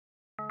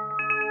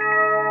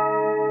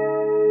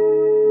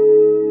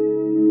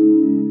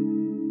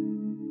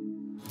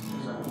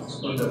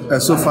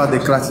So far the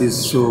class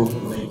is so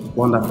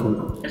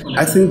wonderful.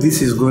 I think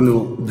this is going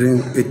to bring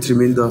a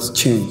tremendous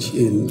change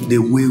in the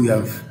way we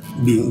have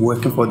been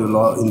working for the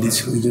Lord in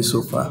this region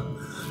so far.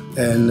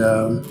 And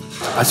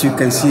as you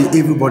can see,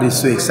 everybody is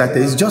so excited.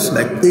 It's just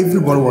like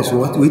everybody was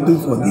waiting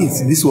for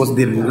this. This was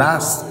the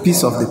last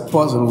piece of the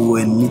puzzle we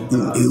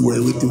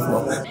were waiting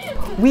for.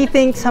 We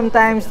think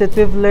sometimes that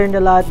we've learned a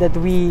lot, that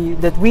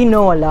we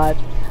know a lot,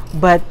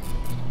 but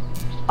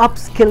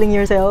upskilling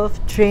yourself,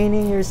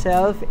 training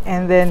yourself,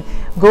 and then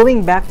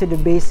going back to the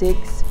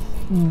basics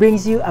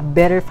brings you a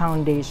better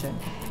foundation.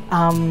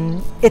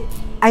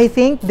 I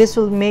think this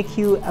will make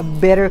you a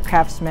better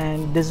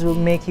craftsman. This will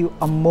make you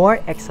a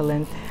more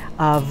excellent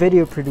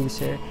video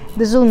producer.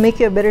 This will make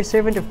you a better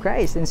servant of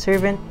Christ and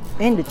servant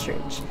in the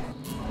church.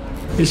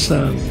 It's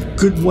a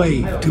good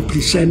way to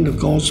present the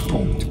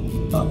gospel,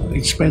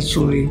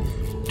 especially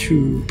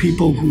to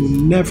people who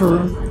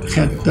never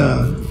had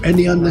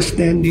any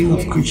understanding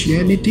of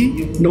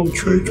Christianity, no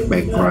church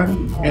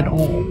background at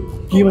all.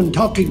 Even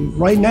talking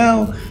right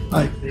now,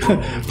 I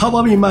pop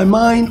up in my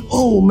mind,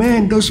 oh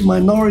man, those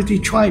minority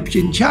tribes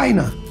in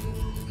China,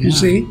 you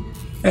see?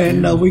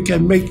 And we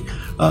can make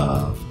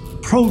a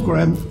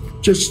program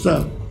just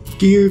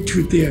geared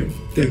to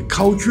their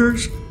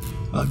cultures,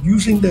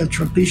 using their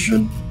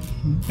tradition,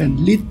 and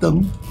lead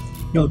them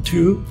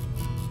to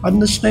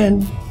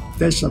understand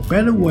there's a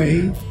better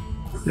way,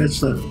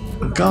 there's a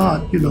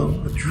God,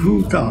 a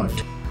true God.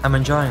 I'm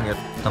enjoying it.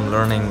 I'm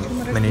learning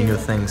many new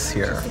things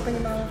here.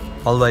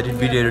 Although I did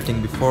video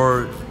editing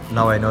before,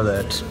 now I know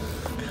that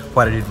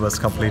what I did was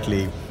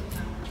completely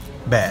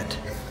bad.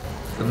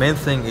 The main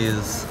thing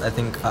is, I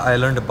think I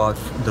learned about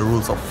the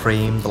rules of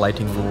frame, the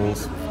lighting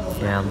rules,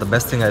 and the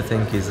best thing I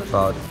think is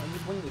about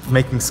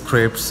making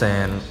scripts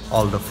and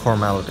all the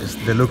formalities.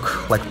 They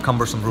look like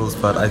cumbersome rules,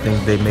 but I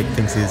think they make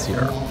things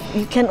easier.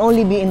 You can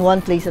only be in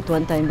one place at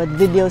one time, but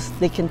videos,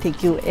 they can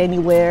take you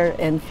anywhere,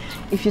 and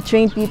if you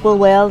train people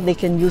well, they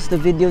can use the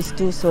videos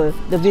too, so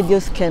the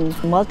videos can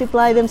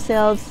multiply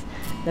themselves,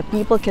 the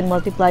people can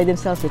multiply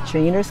themselves, the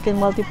trainers can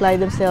multiply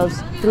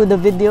themselves through the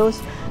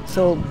videos,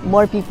 so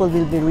more people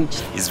will be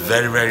reached. It's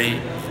very,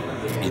 very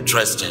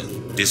interesting,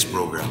 this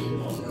program.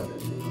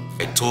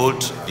 I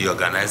told the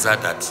organizer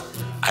that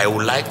I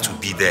would like to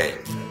be there.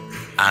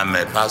 I'm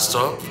a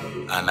pastor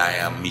and I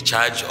am in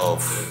charge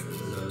of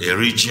a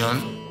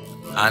region,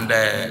 and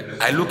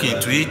I look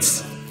into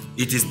it,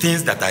 it is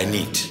things that I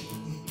need.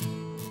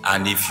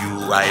 And if you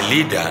are a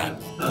leader,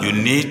 you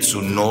need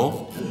to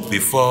know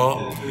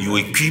before you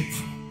equip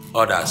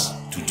others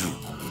to do.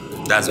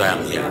 That's why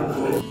I'm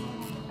here.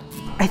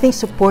 I think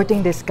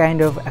supporting this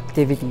kind of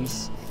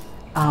activities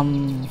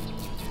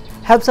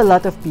helps a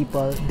lot of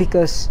people,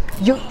 because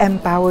you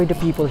empower the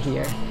people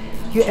here.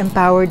 You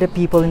empower the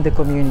people in the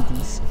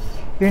communities.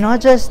 You're not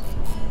just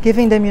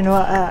giving them,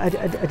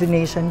 a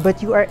donation,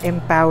 but you are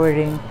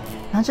empowering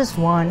not just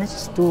one, not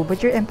just two,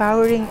 but you're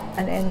empowering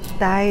an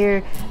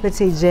entire, let's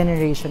say,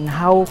 generation,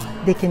 how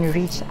they can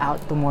reach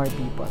out to more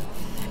people.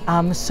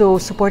 So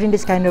supporting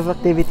this kind of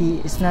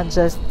activity is not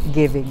just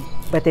giving,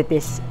 but it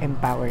is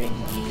empowering.